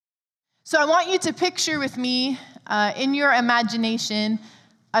So I want you to picture with me in your imagination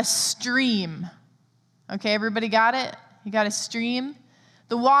a stream. Okay, everybody got it? You got a stream?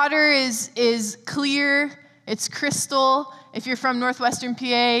 The water is clear, it's crystal. If you're from Northwestern PA,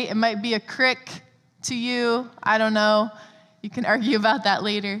 it might be a crick to you. I don't know. You can argue about that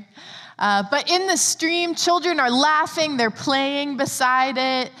later. But in the stream, children are laughing, they're playing beside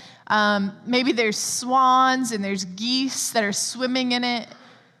it. Maybe there's swans and there's geese that are swimming in it.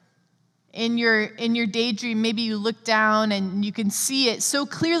 In your daydream, maybe you look down and you can see it so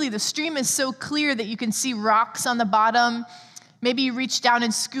clearly. The stream is so clear that you can see rocks on the bottom. Maybe you reach down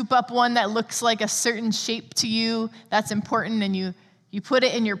and scoop up one that looks like a certain shape to you. That's important, and you put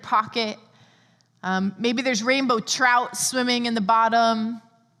it in your pocket. Maybe there's rainbow trout swimming in the bottom,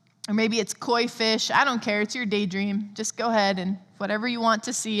 or maybe it's koi fish. I don't care. It's your daydream. Just go ahead and whatever you want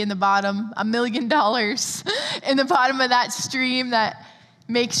to see in the bottom, $1 million in the bottom of that stream that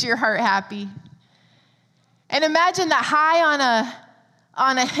makes your heart happy. And imagine that high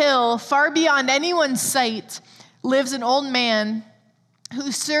on a hill, far beyond anyone's sight, lives an old man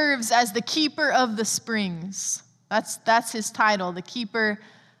who serves as the keeper of the springs. That's his title, the keeper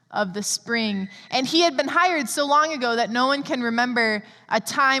of the spring. And he had been hired so long ago that no one can remember a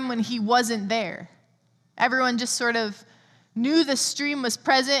time when he wasn't there. Everyone just sort of knew the stream was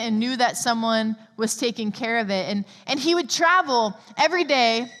present and knew that someone was taking care of it. And he would travel every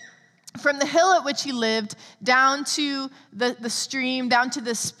day from the hill at which he lived down to the stream, down to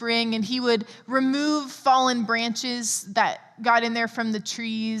the spring, and he would remove fallen branches that got in there from the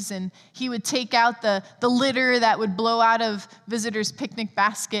trees, and he would take out the litter that would blow out of visitors' picnic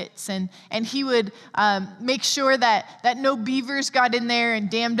baskets, and he would make sure that no beavers got in there and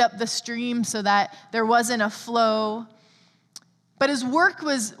dammed up the stream so that there wasn't a flow. But his work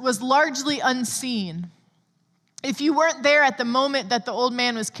was largely unseen. If you weren't there at the moment that the old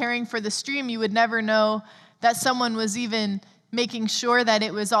man was caring for the stream, you would never know that someone was even making sure that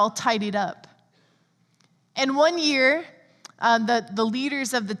it was all tidied up. And one year, the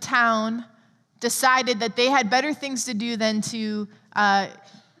leaders of the town decided that they had better things to do than to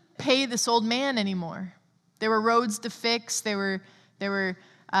pay this old man anymore. There were roads to fix, there were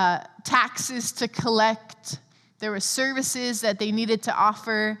taxes to collect, there were services that they needed to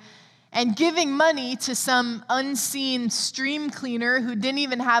offer, and giving money to some unseen stream cleaner who didn't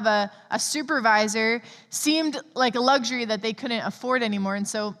even have a supervisor seemed like a luxury that they couldn't afford anymore. And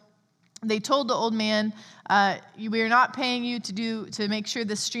so they told the old man, we are not paying you to make sure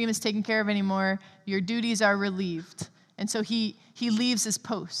the stream is taken care of anymore. Your duties are relieved. And so he leaves his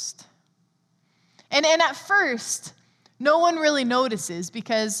post. And at first, no one really notices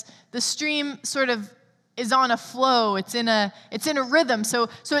because the stream sort of is on a flow, it's in a rhythm, so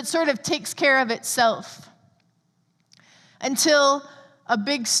it sort of takes care of itself. Until a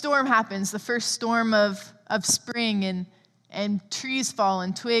big storm happens, the first storm of spring, and trees fall,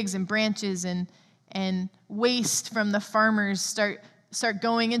 and twigs and branches and waste from the farmers start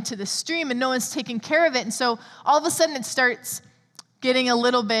going into the stream, and no one's taking care of it. And so all of a sudden it starts getting a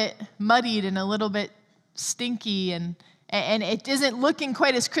little bit muddied and a little bit stinky, and it isn't looking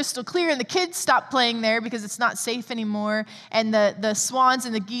quite as crystal clear, and the kids stop playing there because it's not safe anymore, and the swans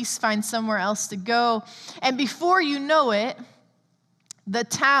and the geese find somewhere else to go. And before you know it, the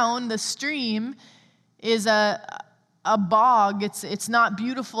town, the stream, is a bog. It's not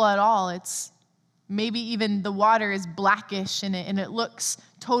beautiful at all. It's maybe even the water is blackish, and it looks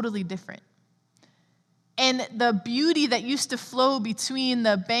totally different. And the beauty that used to flow between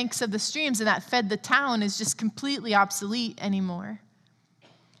the banks of the streams and that fed the town is just completely obsolete anymore.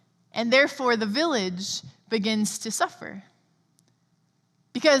 And therefore, the village begins to suffer.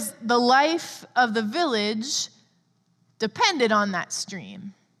 Because the life of the village depended on that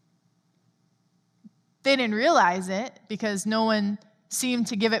stream. They didn't realize it because no one seemed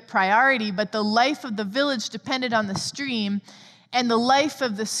to give it priority, but the life of the village depended on the stream, and the life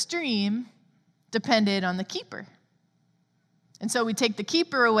of the stream depended on the keeper. And so we take the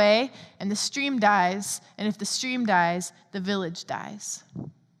keeper away, and the stream dies, and if the stream dies, the village dies.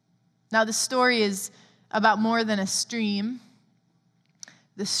 Now, the story is about more than a stream.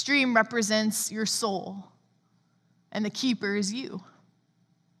 The stream represents your soul, and the keeper is you.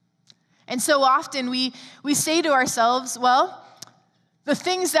 And so often we say to ourselves, well, the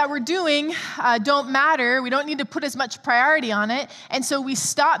things that we're doing don't matter. We don't need to put as much priority on it. And so we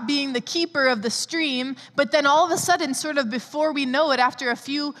stop being the keeper of the stream. But then all of a sudden, sort of before we know it, after a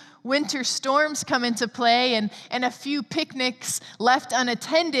few winter storms come into play and a few picnics left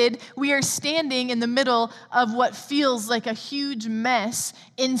unattended, we are standing in the middle of what feels like a huge mess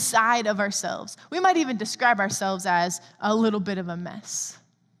inside of ourselves. We might even describe ourselves as a little bit of a mess.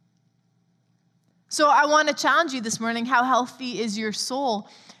 So I want to challenge you this morning. How healthy is your soul?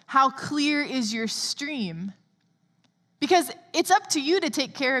 How clear is your stream? Because it's up to you to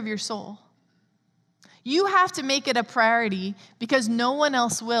take care of your soul. You have to make it a priority because no one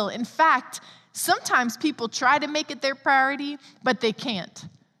else will. In fact, sometimes people try to make it their priority, but they can't.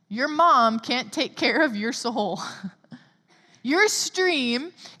 Your mom can't take care of your soul. Your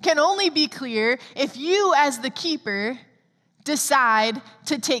stream can only be clear if you, as the keeper, decide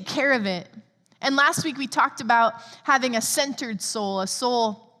to take care of it. And last week we talked about having a centered soul, a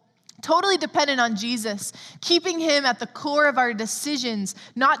soul totally dependent on Jesus, keeping him at the core of our decisions,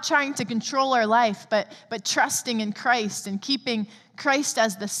 not trying to control our life, but trusting in Christ and keeping Christ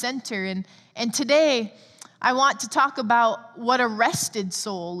as the center. And today, I want to talk about what a rested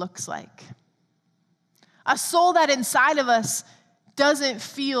soul looks like. A soul that inside of us doesn't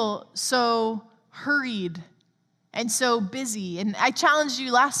feel so hurried and so busy. And I challenged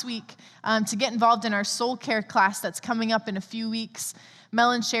you last week to get involved in our soul care class that's coming up in a few weeks.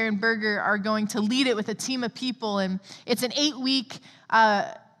 Mel and Sharon Berger are going to lead it with a team of people, and it's an 8-week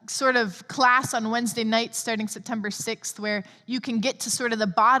sort of class on Wednesday nights starting September 6th where you can get to sort of the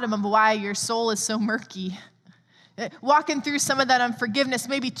bottom of why your soul is so murky. Walking through some of that unforgiveness,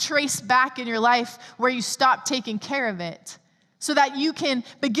 maybe trace back in your life where you stopped taking care of it so that you can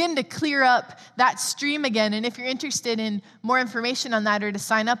begin to clear up that stream again. And if you're interested in more information on that or to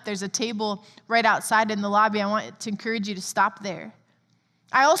sign up, there's a table right outside in the lobby. I want to encourage you to stop there.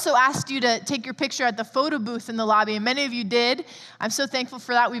 I also asked you to take your picture at the photo booth in the lobby, and many of you did. I'm so thankful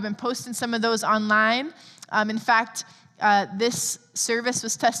for that. We've been posting some of those online. In fact, this service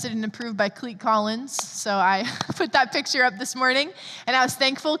was tested and approved by Cleet Collins, so I put that picture up this morning, and I was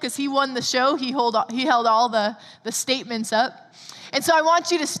thankful because he won the show. He held all the statements up. And so I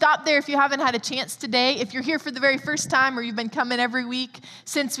want you to stop there if you haven't had a chance today. If you're here for the very first time or you've been coming every week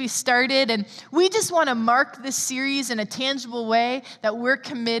since we started, and we just want to mark this series in a tangible way that we're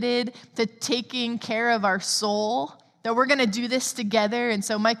committed to taking care of our soul, that we're going to do this together. And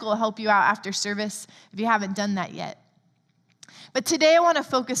so Michael will help you out after service if you haven't done that yet. But today I want to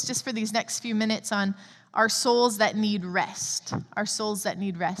focus just for these next few minutes on our souls that need rest, our souls that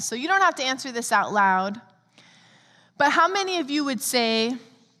need rest. So you don't have to answer this out loud. But how many of you would say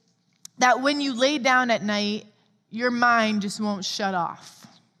that when you lay down at night, your mind just won't shut off?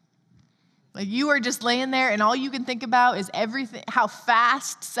 Like you are just laying there and all you can think about is everything, how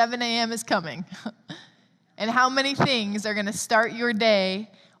fast 7 a.m. is coming and how many things are going to start your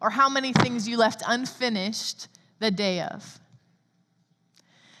day or how many things you left unfinished the day of.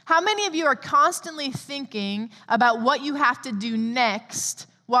 How many of you are constantly thinking about what you have to do next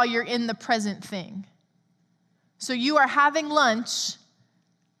while you're in the present thing? So you are having lunch,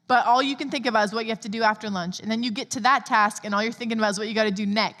 but all you can think about is what you have to do after lunch. And then you get to that task, and all you're thinking about is what you got to do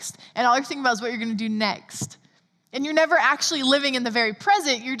next. And all you're thinking about is what you're going to do next. And you're never actually living in the very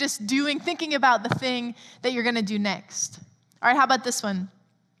present. You're just thinking about the thing that you're going to do next. All right, how about this one?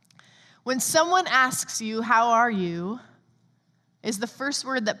 When someone asks you, how are you, is the first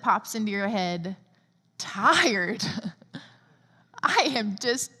word that pops into your head, tired. I am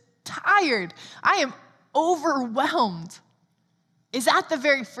just tired. I am overwhelmed. Is that the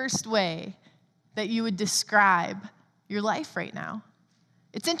very first way that you would describe your life right now?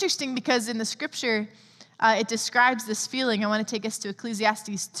 It's interesting because in the scripture, it describes this feeling. I want to take us to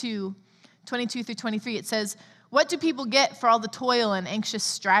Ecclesiastes 2, 22 through 23. It says, "What do people get for all the toil and anxious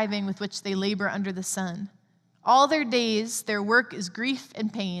striving with which they labor under the sun? All their days, their work is grief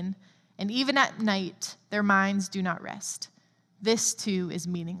and pain, and even at night, their minds do not rest. This too is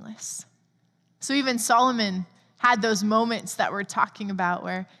meaningless." So even Solomon had those moments that we're talking about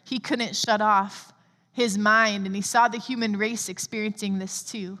where he couldn't shut off his mind, and he saw the human race experiencing this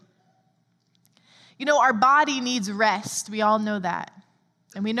too. You know, our body needs rest. We all know that.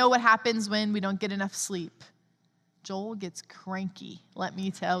 And we know what happens when we don't get enough sleep. Joel gets cranky, let me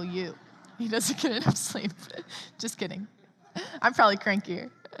tell you. He doesn't get enough sleep. Just kidding. I'm probably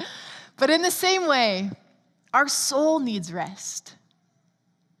crankier. But in the same way, our soul needs rest.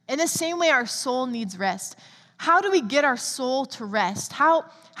 In the same way our soul needs rest. How do we get our soul to rest? How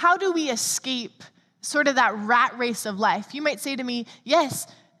do we escape sort of that rat race of life? You might say to me, yes,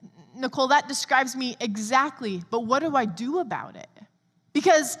 Nicole, that describes me exactly, but what do I do about it?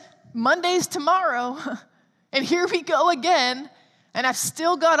 Because Monday's tomorrow, and here we go again, and I've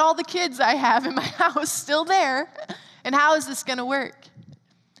still got all the kids I have in my house still there, and how is this going to work?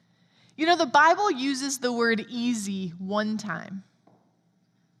 You know, the Bible uses the word easy one time.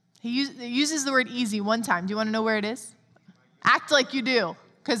 It uses the word easy one time. Do you want to know where it is? Act like you do,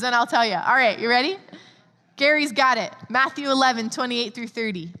 because then I'll tell you. All right, you ready? Gary's got it. Matthew 11, 28 through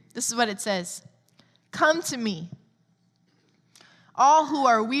 30. This is what it says. Come to me, all who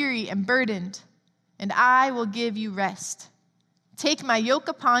are weary and burdened, and I will give you rest. Take my yoke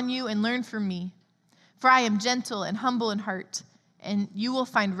upon you and learn from me, for I am gentle and humble in heart, and you will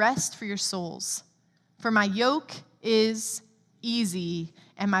find rest for your souls. For my yoke is easy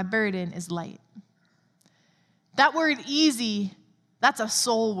and my burden is light. That word easy, that's a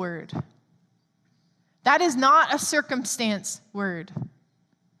soul word. That is not a circumstance word.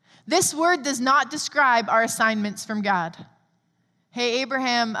 This word does not describe our assignments from God. Hey,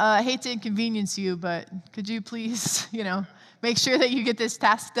 Abraham, I hate to inconvenience you, but could you please, make sure that you get this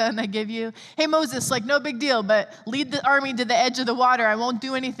task done I give you? Hey, Moses, no big deal, but lead the army to the edge of the water. I won't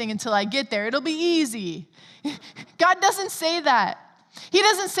do anything until I get there. It'll be easy. God doesn't say that. He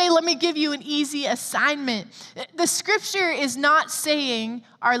doesn't say, let me give you an easy assignment. The scripture is not saying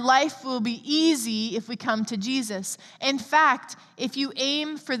our life will be easy if we come to Jesus. In fact, if you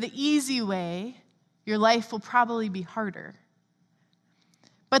aim for the easy way, your life will probably be harder.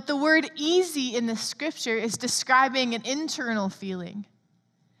 But the word easy in the scripture is describing an internal feeling.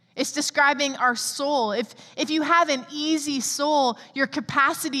 It's describing our soul. If you have an easy soul, your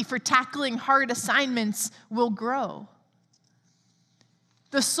capacity for tackling hard assignments will grow.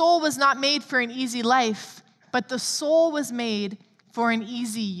 The soul was not made for an easy life, but the soul was made for an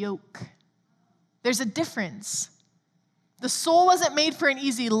easy yoke. There's a difference. The soul wasn't made for an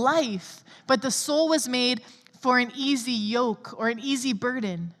easy life, but the soul was made for an easy yoke or an easy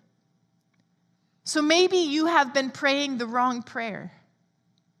burden. So maybe you have been praying the wrong prayer.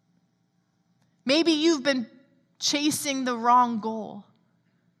 Maybe you've been chasing the wrong goal.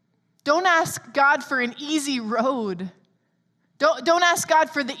 Don't ask God for an easy road. Don't ask God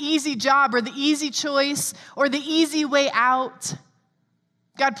for the easy job or the easy choice or the easy way out.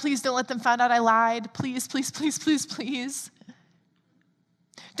 God, please don't let them find out I lied. Please, please, please, please, please.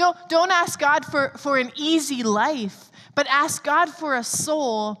 Don't ask God for an easy life, but ask God for a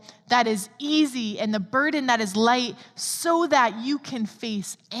soul that is easy and the burden that is light so that you can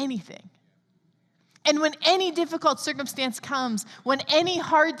face anything. And when any difficult circumstance comes, when any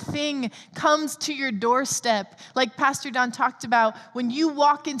hard thing comes to your doorstep, like Pastor Don talked about, when you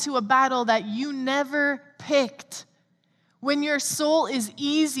walk into a battle that you never picked, when your soul is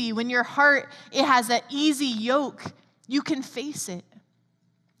easy, when your heart, it has an easy yoke, you can face it.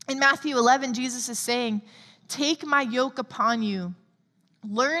 In Matthew 11, Jesus is saying, take my yoke upon you.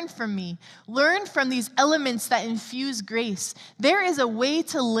 Learn from me. Learn from these elements that infuse grace. There is a way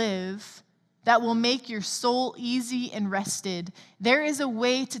to live that will make your soul easy and rested. There is a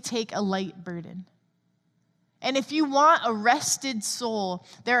way to take a light burden. And if you want a rested soul,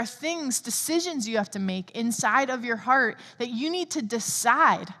 there are decisions you have to make inside of your heart that you need to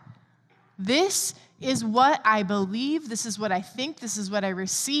decide. This is what I believe, this is what I think, this is what I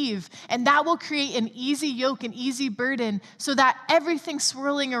receive. And that will create an easy yoke, an easy burden, so that everything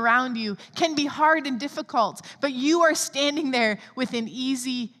swirling around you can be hard and difficult, but you are standing there with an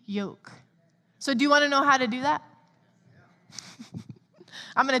easy yoke. So do you want to know how to do that?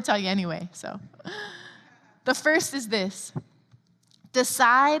 I'm going to tell you anyway. So the first is this.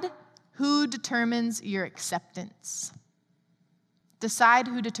 Decide who determines your acceptance. Decide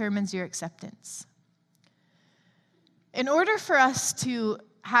who determines your acceptance. In order for us to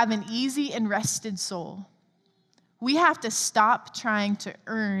have an easy and rested soul, we have to stop trying to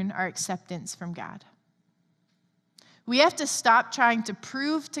earn our acceptance from God. We have to stop trying to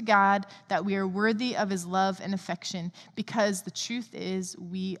prove to God that we are worthy of his love and affection, because the truth is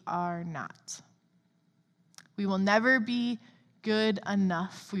we are not. We will never be good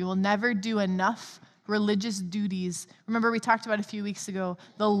enough. We will never do enough religious duties. Remember, we talked about a few weeks ago,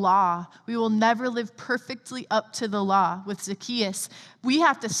 the law. We will never live perfectly up to the law with Zacchaeus. We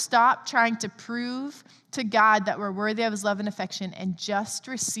have to stop trying to prove to God that we're worthy of his love and affection and just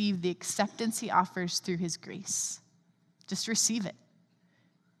receive the acceptance he offers through his grace. Just receive it.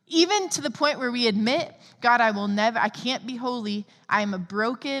 Even to the point where we admit, God, I can't be holy. I am a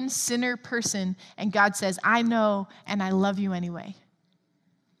broken sinner person. And God says, I know, and I love you anyway.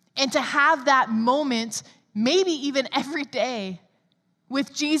 And to have that moment, maybe even every day,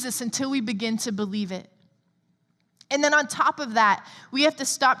 with Jesus until we begin to believe it. And then on top of that, we have to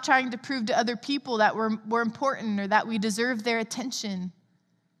stop trying to prove to other people that we're important or that we deserve their attention.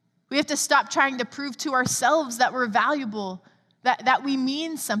 We have to stop trying to prove to ourselves that we're valuable, that we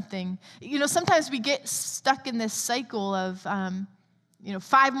mean something. Sometimes we get stuck in this cycle of,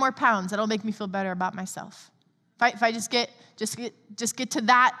 5 more pounds. That'll make me feel better about myself. If I just get to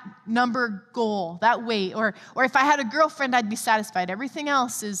that number goal, that weight, or if I had a girlfriend, I'd be satisfied. Everything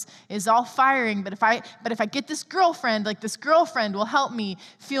else is all firing. But if I get this girlfriend, like this girlfriend will help me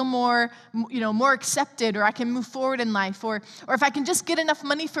feel more accepted, or I can move forward in life, or if I can just get enough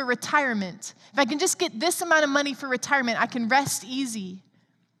money for retirement, if I can just get this amount of money for retirement, I can rest easy.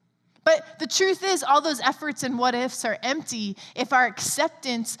 But the truth is, all those efforts and what ifs are empty if our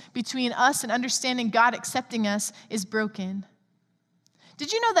acceptance between us and understanding God accepting us is broken.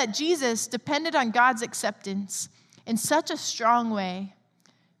 Did you know that Jesus depended on God's acceptance in such a strong way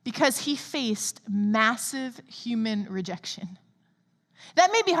because he faced massive human rejection?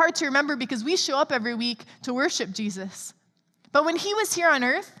 That may be hard to remember because we show up every week to worship Jesus. But when he was here on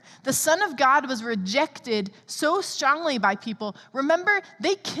earth, the Son of God was rejected so strongly by people. Remember,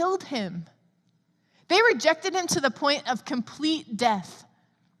 they killed him. They rejected him to the point of complete death.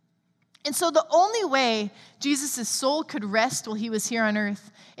 And so the only way Jesus' soul could rest while he was here on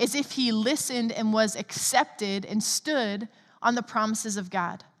earth is if he listened and was accepted and stood on the promises of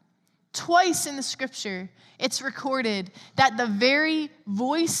God. Twice in the scripture, it's recorded that the very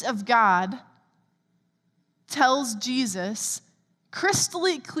voice of God tells Jesus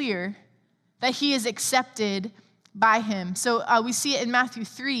crystally clear that he is accepted by him. So we see it in Matthew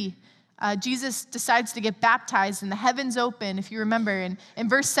 3. Jesus decides to get baptized and the heavens open, if you remember. And in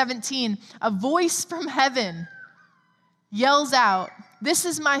verse 17, a voice from heaven yells out, "This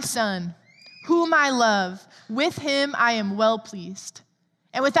is my son, whom I love. With him I am well pleased."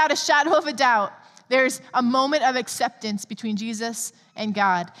 And without a shadow of a doubt, there's a moment of acceptance between Jesus and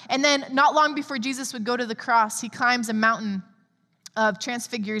God. And then not long before Jesus would go to the cross, he climbs a mountain of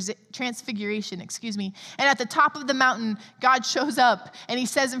transfiguration, And at the top of the mountain, God shows up and he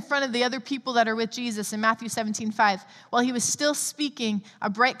says in front of the other people that are with Jesus in Matthew 17:5, while he was still speaking, a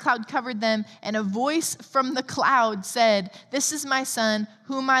bright cloud covered them and a voice from the cloud said, "This is my son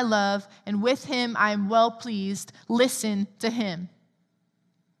whom I love, and with him I am well pleased. Listen to him."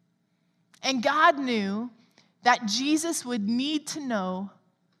 And God knew that Jesus would need to know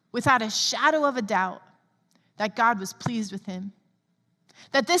without a shadow of a doubt that God was pleased with him.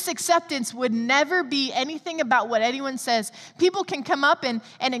 That this acceptance would never be anything about what anyone says. People can come up and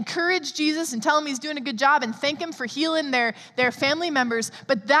encourage Jesus and tell him he's doing a good job and thank him for healing their family members,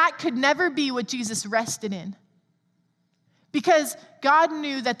 but that could never be what Jesus rested in. Because God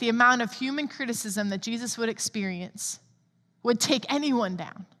knew that the amount of human criticism that Jesus would experience would take anyone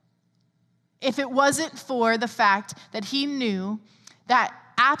down if it wasn't for the fact that he knew that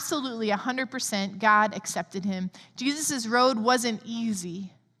absolutely 100% God accepted him. Jesus' road wasn't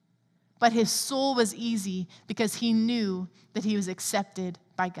easy, but his soul was easy because he knew that he was accepted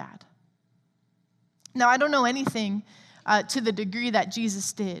by God. Now, I don't know anything to the degree that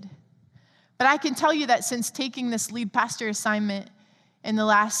Jesus did, but I can tell you that since taking this lead pastor assignment in the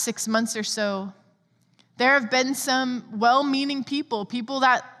last 6 months or so, there have been some well-meaning people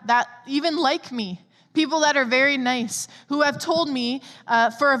that even like me, people that are very nice, who have told me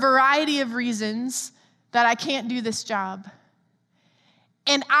for a variety of reasons that I can't do this job.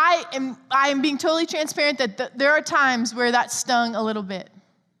 And I am being totally transparent that there are times where that stung a little bit.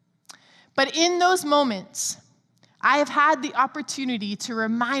 But in those moments, I have had the opportunity to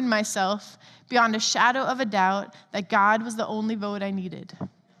remind myself beyond a shadow of a doubt that God was the only vote I needed.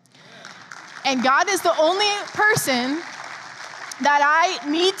 And God is the only person that I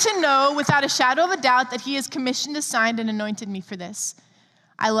need to know without a shadow of a doubt that he has commissioned, assigned, and anointed me for this.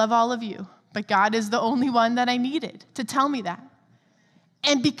 I love all of you, but God is the only one that I needed to tell me that.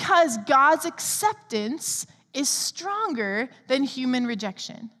 And because God's acceptance is stronger than human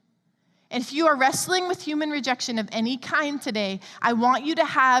rejection. And if you are wrestling with human rejection of any kind today, I want you to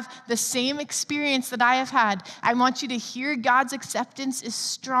have the same experience that I have had. I want you to hear God's acceptance is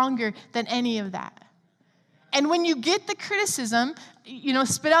stronger than any of that. And when you get the criticism,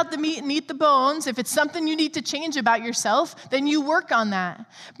 spit out the meat and eat the bones. If it's something you need to change about yourself, then you work on that.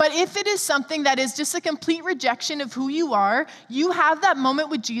 But if it is something that is just a complete rejection of who you are, you have that moment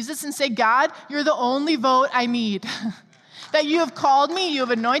with Jesus and say, God, you're the only vote I need. That you have called me, you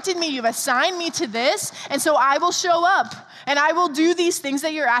have anointed me, you've assigned me to this, and so I will show up, and I will do these things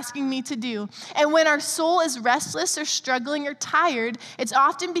that you're asking me to do. And when our soul is restless or struggling or tired, it's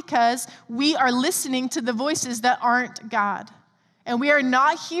often because we are listening to the voices that aren't God. And we are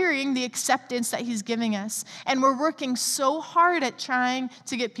not hearing the acceptance that he's giving us. And we're working so hard at trying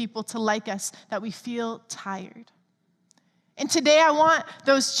to get people to like us that we feel tired. And today I want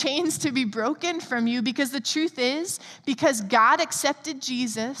those chains to be broken from you because the truth is, because God accepted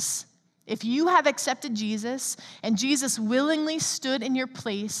Jesus If you have accepted Jesus and Jesus willingly stood in your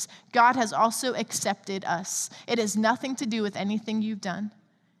place, God has also accepted us. It has nothing to do with anything you've done.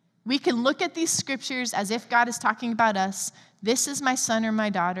 We can look at these scriptures as if God is talking about us. This is my son or my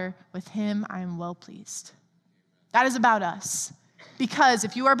daughter. With him I am well pleased. That is about us. Because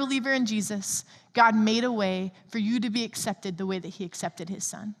if you are a believer in Jesus, God made a way for you to be accepted the way that he accepted his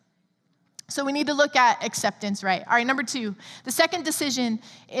son. So we need to look at acceptance, right? All right, number 2, the second decision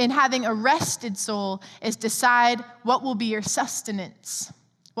in having a rested soul is decide what will be your sustenance.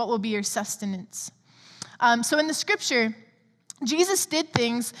 What will be your sustenance? So in the scripture, Jesus did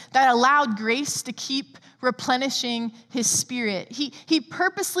things that allowed grace to keep replenishing his spirit. He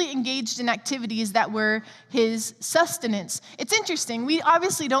purposely engaged in activities that were his sustenance. It's interesting. We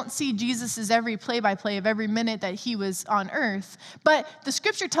obviously don't see Jesus' every play-by-play of every minute that he was on earth, but the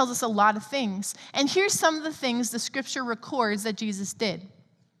scripture tells us a lot of things. And here's some of the things the scripture records that Jesus did.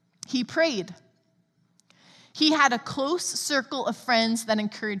 He prayed. He had a close circle of friends that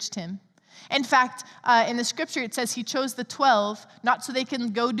encouraged him. In fact, in the scripture, it says he chose the 12, not so they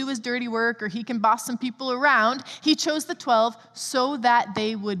can go do his dirty work or he can boss some people around. He chose the 12 so that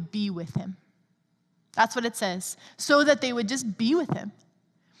they would be with him. That's what it says, so that they would just be with him.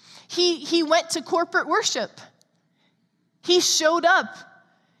 He went to corporate worship. He showed up.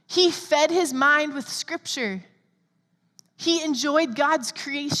 He fed his mind with scripture. He enjoyed God's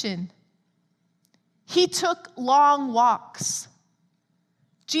creation. He took long walks.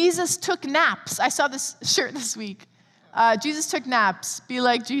 Jesus took naps. I saw this shirt this week. Jesus took naps. Be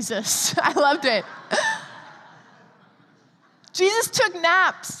like Jesus. I loved it. Jesus took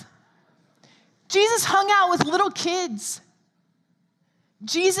naps. Jesus hung out with little kids.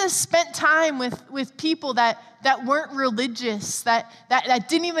 Jesus spent time with people that weren't religious, that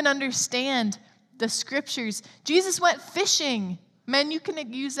didn't even understand the scriptures. Jesus went fishing. Men, you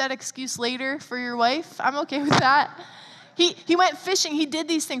can use that excuse later for your wife. I'm okay with that. He went fishing. He did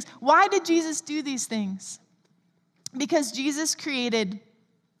these things. Why did Jesus do these things? Because Jesus created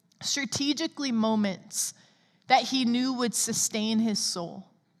strategically moments that he knew would sustain his soul.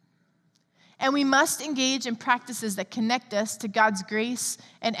 And we must engage in practices that connect us to God's grace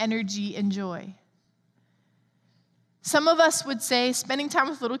and energy and joy. Some of us would say spending time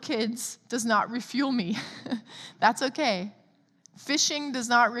with little kids does not refuel me. That's okay. Fishing does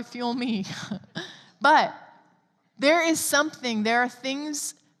not refuel me. But there are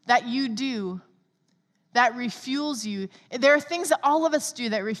things that you do that refuels you. There are things that all of us do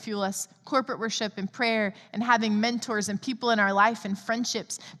that refuel us. Corporate worship and prayer and having mentors and people in our life and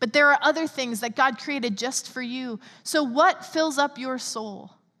friendships. But there are other things that God created just for you. So what fills up your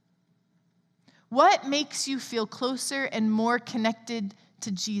soul? What makes you feel closer and more connected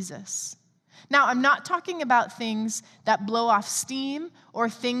to Jesus? Now, I'm not talking about things that blow off steam or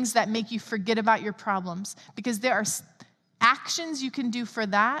things that make you forget about your problems, because there are actions you can do for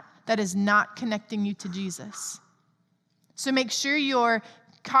that is not connecting you to Jesus. So make sure you're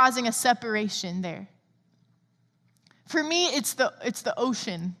causing a separation there. For me, it's the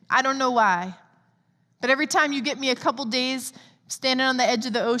ocean. I don't know why, but every time you get me a couple days standing on the edge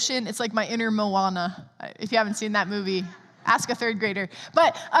of the ocean, it's like my inner Moana. If you haven't seen that movie, ask a third grader.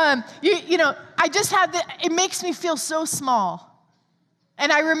 But, I just have it makes me feel so small.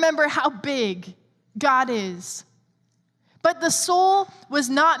 And I remember how big God is. But the soul was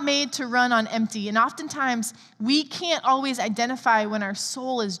not made to run on empty. And oftentimes, we can't always identify when our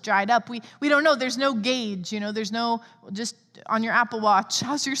soul is dried up. We don't know. There's no gauge. There's no, just on your Apple Watch,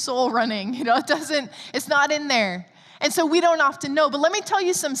 how's your soul running? It's not in there. And so we don't often know. But let me tell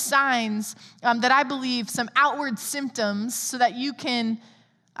you some signs that I believe, some outward symptoms, so that you can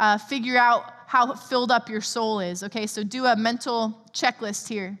figure out how filled up your soul is. Okay, so do a mental checklist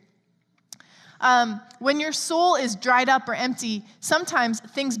here. When your soul is dried up or empty, sometimes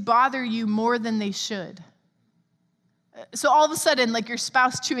things bother you more than they should. So all of a sudden, like your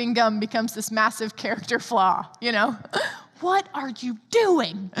spouse chewing gum becomes this massive character flaw, What are you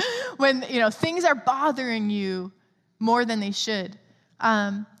doing? When, things are bothering you more than they should.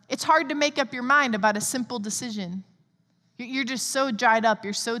 It's hard to make up your mind about a simple decision. You're just so dried up.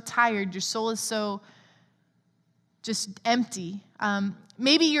 You're so tired. Your soul is so just empty.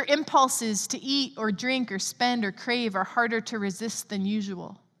 Maybe your impulses to eat or drink or spend or crave are harder to resist than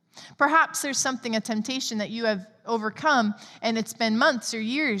usual. Perhaps there's a temptation that you have overcome, and it's been months or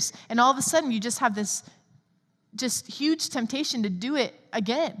years, and all of a sudden you just have this just huge temptation to do it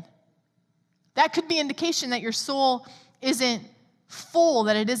again. That could be indication that your soul isn't full,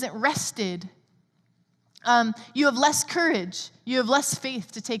 that it isn't rested. You have less courage. You have less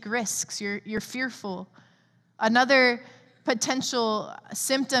faith to take risks. You're fearful. Another potential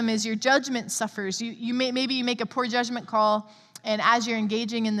symptom is your judgment suffers. Maybe you make a poor judgment call, and as you're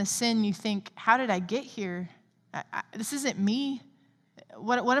engaging in the sin, you think, how did I get here? This isn't me.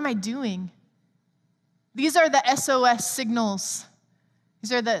 What am I doing? These are the SOS signals.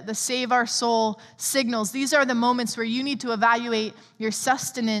 These are the save our soul signals. These are the moments where you need to evaluate your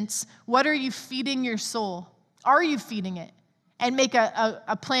sustenance. What are you feeding your soul? Are you feeding it? And make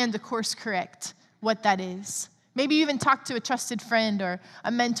a plan to course correct what that is. Maybe you even talk to a trusted friend or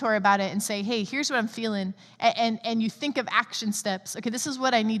a mentor about it and say, hey, here's what I'm feeling. And you think of action steps. Okay, this is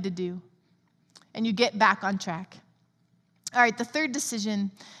what I need to do. And you get back on track. All right, the third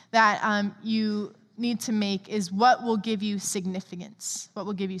decision that you need to make is what will give you significance. What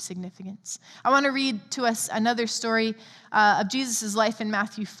will give you significance? I want to read to us another story of Jesus' life in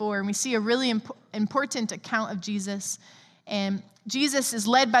Matthew 4. And we see a really important account of Jesus. And Jesus is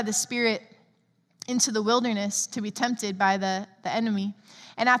led by the Spirit into the wilderness to be tempted by the enemy.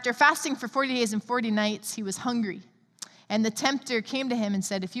 And after fasting for 40 days and 40 nights, he was hungry. And the tempter came to him and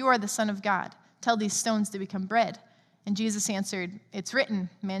said, if you are the Son of God, tell these stones to become bread. And Jesus answered, it's written,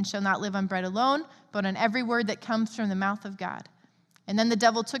 man shall not live on bread alone, but on every word that comes from the mouth of God. And then the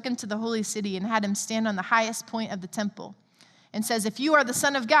devil took him to the holy city and had him stand on the highest point of the temple and says, if you are the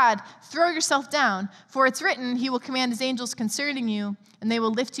Son of God, throw yourself down, for it's written, he will command his angels concerning you, and they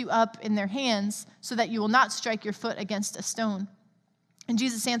will lift you up in their hands so that you will not strike your foot against a stone. And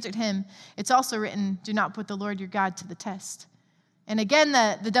Jesus answered him, it's also written, do not put the Lord your God to the test. And again,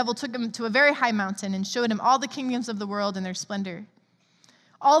 the devil took him to a very high mountain and showed him all the kingdoms of the world and their splendor.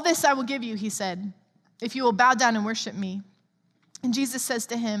 All this I will give you, he said, if you will bow down and worship me. And Jesus says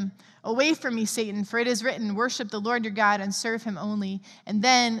to him, away from me, Satan, for it is written, worship the Lord your God and serve him only. And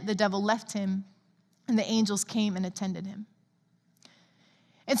then the devil left him, and the angels came and attended him.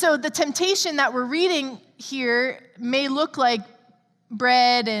 And so the temptation that we're reading here may look like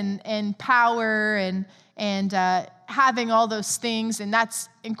bread and power and having all those things, and that's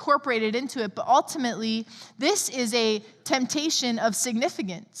incorporated into it. But ultimately, this is a temptation of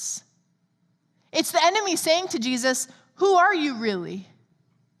significance. It's the enemy saying to Jesus, who are you really?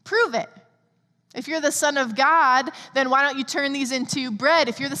 Prove it. If you're the Son of God, then why don't you turn these into bread?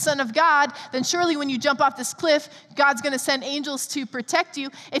 If you're the Son of God, then surely when you jump off this cliff, God's going to send angels to protect you.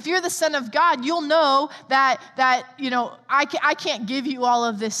 If you're the Son of God, you'll know that I can't give you all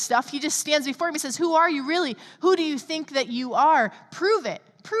of this stuff. He just stands before him and says, who are you really? Who do you think that you are? Prove it.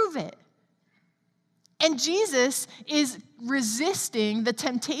 Prove it. And Jesus is resisting the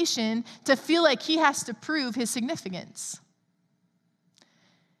temptation to feel like he has to prove his significance.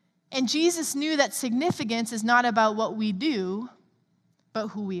 And Jesus knew that significance is not about what we do, but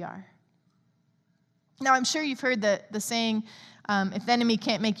who we are. Now, I'm sure you've heard the saying, if the enemy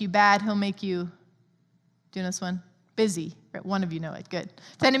can't make you bad, he'll make you, do you know this one? Busy. Right, one of you know it, good.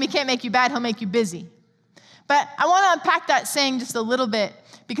 If the enemy can't make you bad, he'll make you busy. But I want to unpack that saying just a little bit,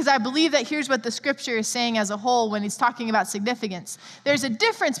 because I believe that here's what the scripture is saying as a whole when he's talking about significance. There's a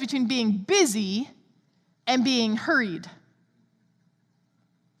difference between being busy and being hurried.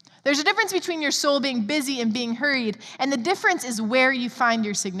 There's a difference between your soul being busy and being hurried, and the difference is where you find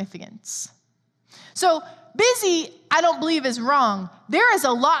your significance. So busy, I don't believe is wrong. There is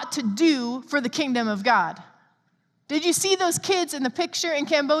a lot to do for the kingdom of God. Did you see those kids in the picture in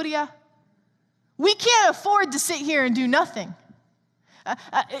Cambodia? We can't afford to sit here and do nothing.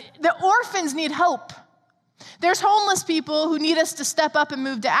 The orphans need help. There's homeless people who need us to step up and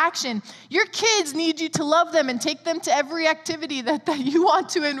move to action. Your kids need you to love them and take them to every activity that you want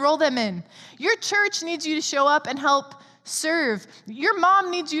to enroll them in. Your church needs you to show up and help serve. Your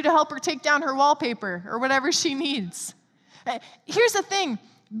mom needs you to help her take down her wallpaper or whatever she needs. Here's the thing.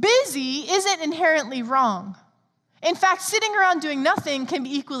 Busy isn't inherently wrong. In fact, sitting around doing nothing can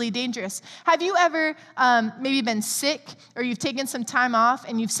be equally dangerous. Have you ever maybe been sick or you've taken some time off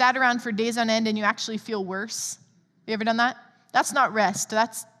and you've sat around for days on end and you actually feel worse? You ever done that? That's not rest.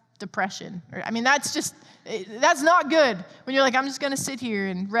 That's depression. That's not good when you're like, I'm just going to sit here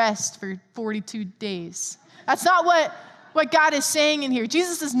and rest for 42 days. That's not what God is saying in here.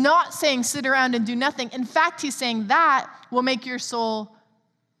 Jesus is not saying sit around and do nothing. In fact, he's saying that will make your soul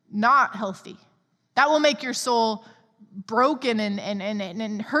not healthy. That will make your soul broken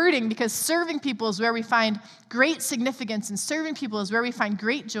and hurting, because serving people is where we find great significance, and serving people is where we find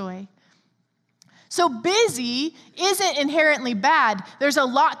great joy. So busy isn't inherently bad. There's a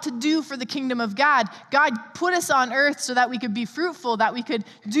lot to do for the kingdom of God. God put us on earth so that we could be fruitful, that we could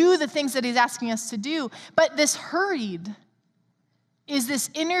do the things that he's asking us to do. But this hurried is this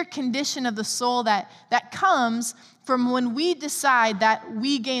inner condition of the soul that comes from when we decide that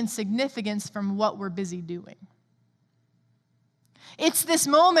we gain significance from what we're busy doing. It's this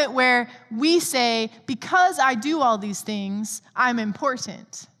moment where we say, because I do all these things, I'm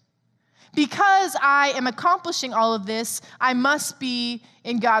important. Because I am accomplishing all of this, I must be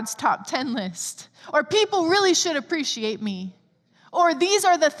in God's top 10 list. Or people really should appreciate me. Or these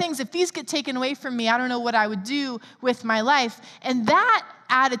are the things, if these get taken away from me, I don't know what I would do with my life. And that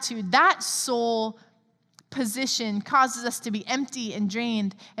attitude, that soul position causes us to be empty and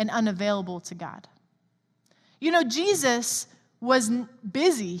drained and unavailable to God. You know, Jesus was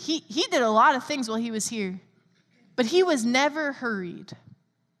busy. He did a lot of things while he was here, but he was never hurried.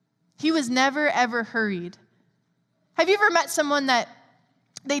 He was never, ever hurried. Have you ever met someone that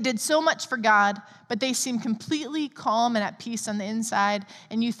they did so much for God, but they seemed completely calm and at peace on the inside,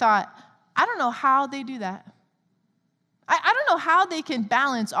 and you thought, I don't know how they do that. I don't know how they can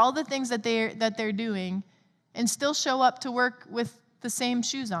balance all the things that they're doing and still show up to work with the same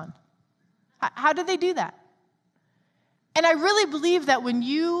shoes on. How do they do that? And I really believe that when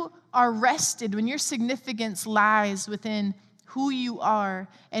you are rested, when your significance lies within who you are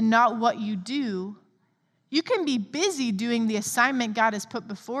and not what you do, you can be busy doing the assignment God has put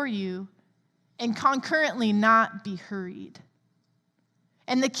before you and concurrently not be hurried.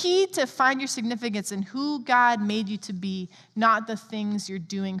 And the key to find your significance in who God made you to be, not the things you're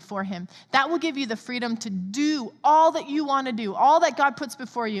doing for him. That will give you the freedom to do all that you want to do, all that God puts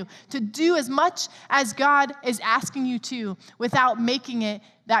before you, to do as much as God is asking you to without making it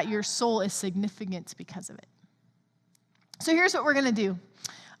that your soul is significant because of it. So here's what we're going to do.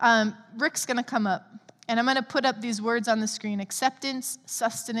 Rick's going to come up, and I'm going to put up these words on the screen: acceptance,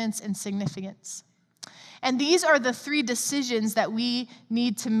 sustenance, and significance. And these are the 3 decisions that we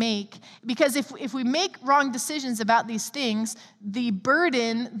need to make, because if we make wrong decisions about these things, the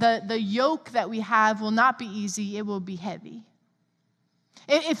burden, the yoke that we have will not be easy, it will be heavy.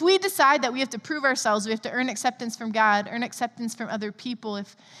 If we decide that we have to prove ourselves, we have to earn acceptance from God, earn acceptance from other people,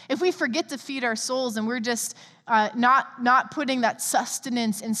 if we forget to feed our souls and we're just not putting that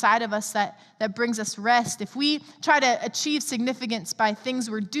sustenance inside of us that brings us rest, if we try to achieve significance by things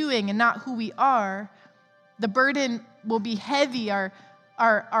we're doing and not who we are, the burden will be heavy.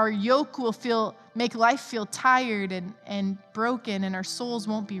 Our yoke will make life feel tired and broken, and our souls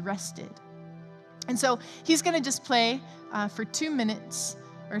won't be rested. And so he's going to just play for 2 minutes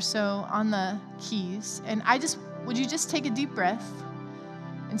or so on the keys. And would you just take a deep breath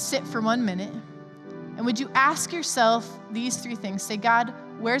and sit for 1 minute? And would you ask yourself these 3 things? Say, God,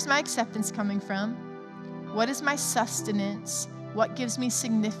 where's my acceptance coming from? What is my sustenance? What gives me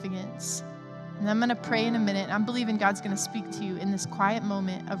significance? And I'm going to pray in a minute. I'm believing God's going to speak to you in this quiet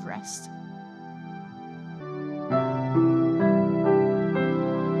moment of rest.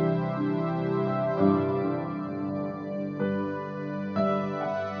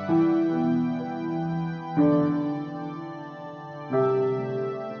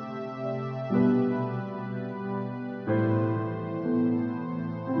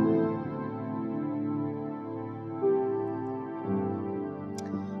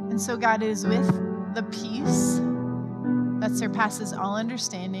 And so, God, it is with the peace that surpasses all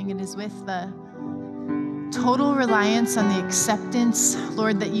understanding. It is with the total reliance on the acceptance,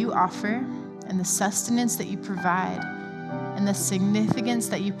 Lord, that you offer, and the sustenance that you provide, and the significance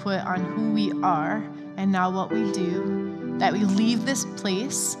that you put on who we are and now what we do, that we leave this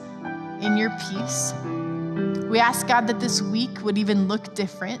place in your peace. We ask, God, that this week would even look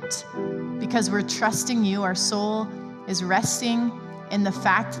different because we're trusting you. Our soul is resting in the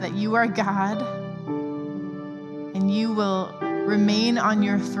fact that you are God and you will remain on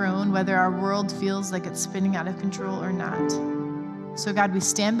your throne whether our world feels like it's spinning out of control or not. So God, we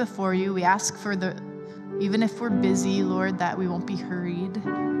stand before you. We ask for even if we're busy, Lord, that we won't be hurried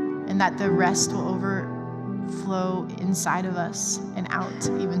and that the rest will overflow inside of us and out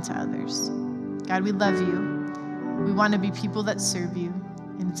even to others. God, we love you. We want to be people that serve you.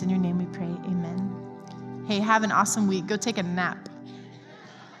 And it's in your name we pray. Amen. Hey, have an awesome week. Go take a nap.